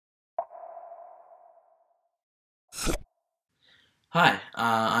Hi,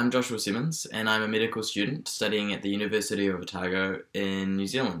 I'm Joshua Simmons, and I'm a medical student studying at the University of Otago in New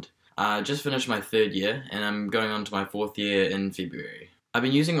Zealand. I just finished my third year, and I'm going on to my fourth year in February. I've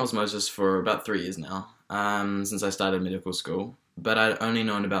been using Osmosis for about 3 years now, since I started medical school, but I'd only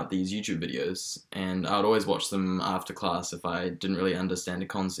known about these YouTube videos, and I would always watch them after class if I didn't really understand a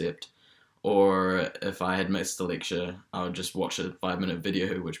concept, or if I had missed a lecture, I would just watch a 5-minute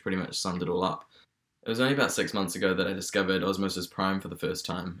video which pretty much summed it all up. It was only about 6 months ago that I discovered Osmosis Prime for the first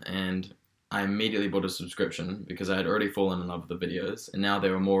time, and I immediately bought a subscription because I had already fallen in love with the videos, and now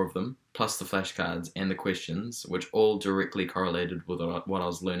there were more of them, plus the flashcards and the questions, which all directly correlated with what I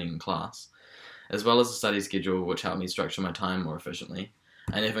was learning in class, as well as a study schedule which helped me structure my time more efficiently.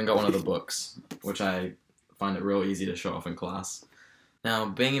 I even got one of the books, which I find it real easy to show off in class. Now,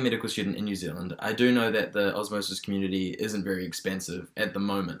 being a medical student in New Zealand, I do know that the Osmosis community isn't very expansive at the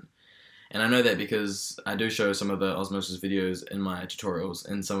moment. And I know that because I do show some of the Osmosis videos in my tutorials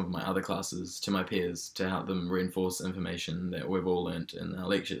in some of my other classes to my peers to help them reinforce information that we've all learnt in our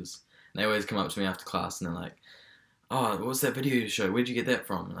lectures. And they always come up to me after class and they're like, "Oh, what's that video you showed? Where'd you get that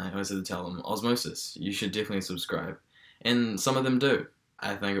from?" And I always have to tell them, "Osmosis, you should definitely subscribe." And some of them do.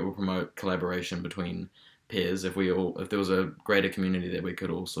 I think it will promote collaboration between peers if there was a greater community that we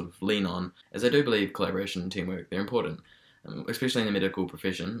could all sort of lean on, as I do believe collaboration and teamwork, they're important, especially in the medical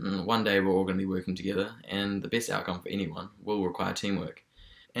profession. And one day we're all going to be working together, and the best outcome for anyone will require teamwork.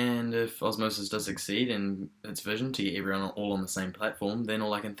 And if Osmosis does succeed in its vision to get everyone all on the same platform, then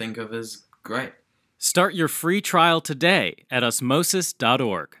all I can think of is great. Start your free trial today at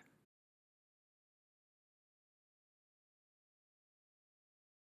osmosis.org.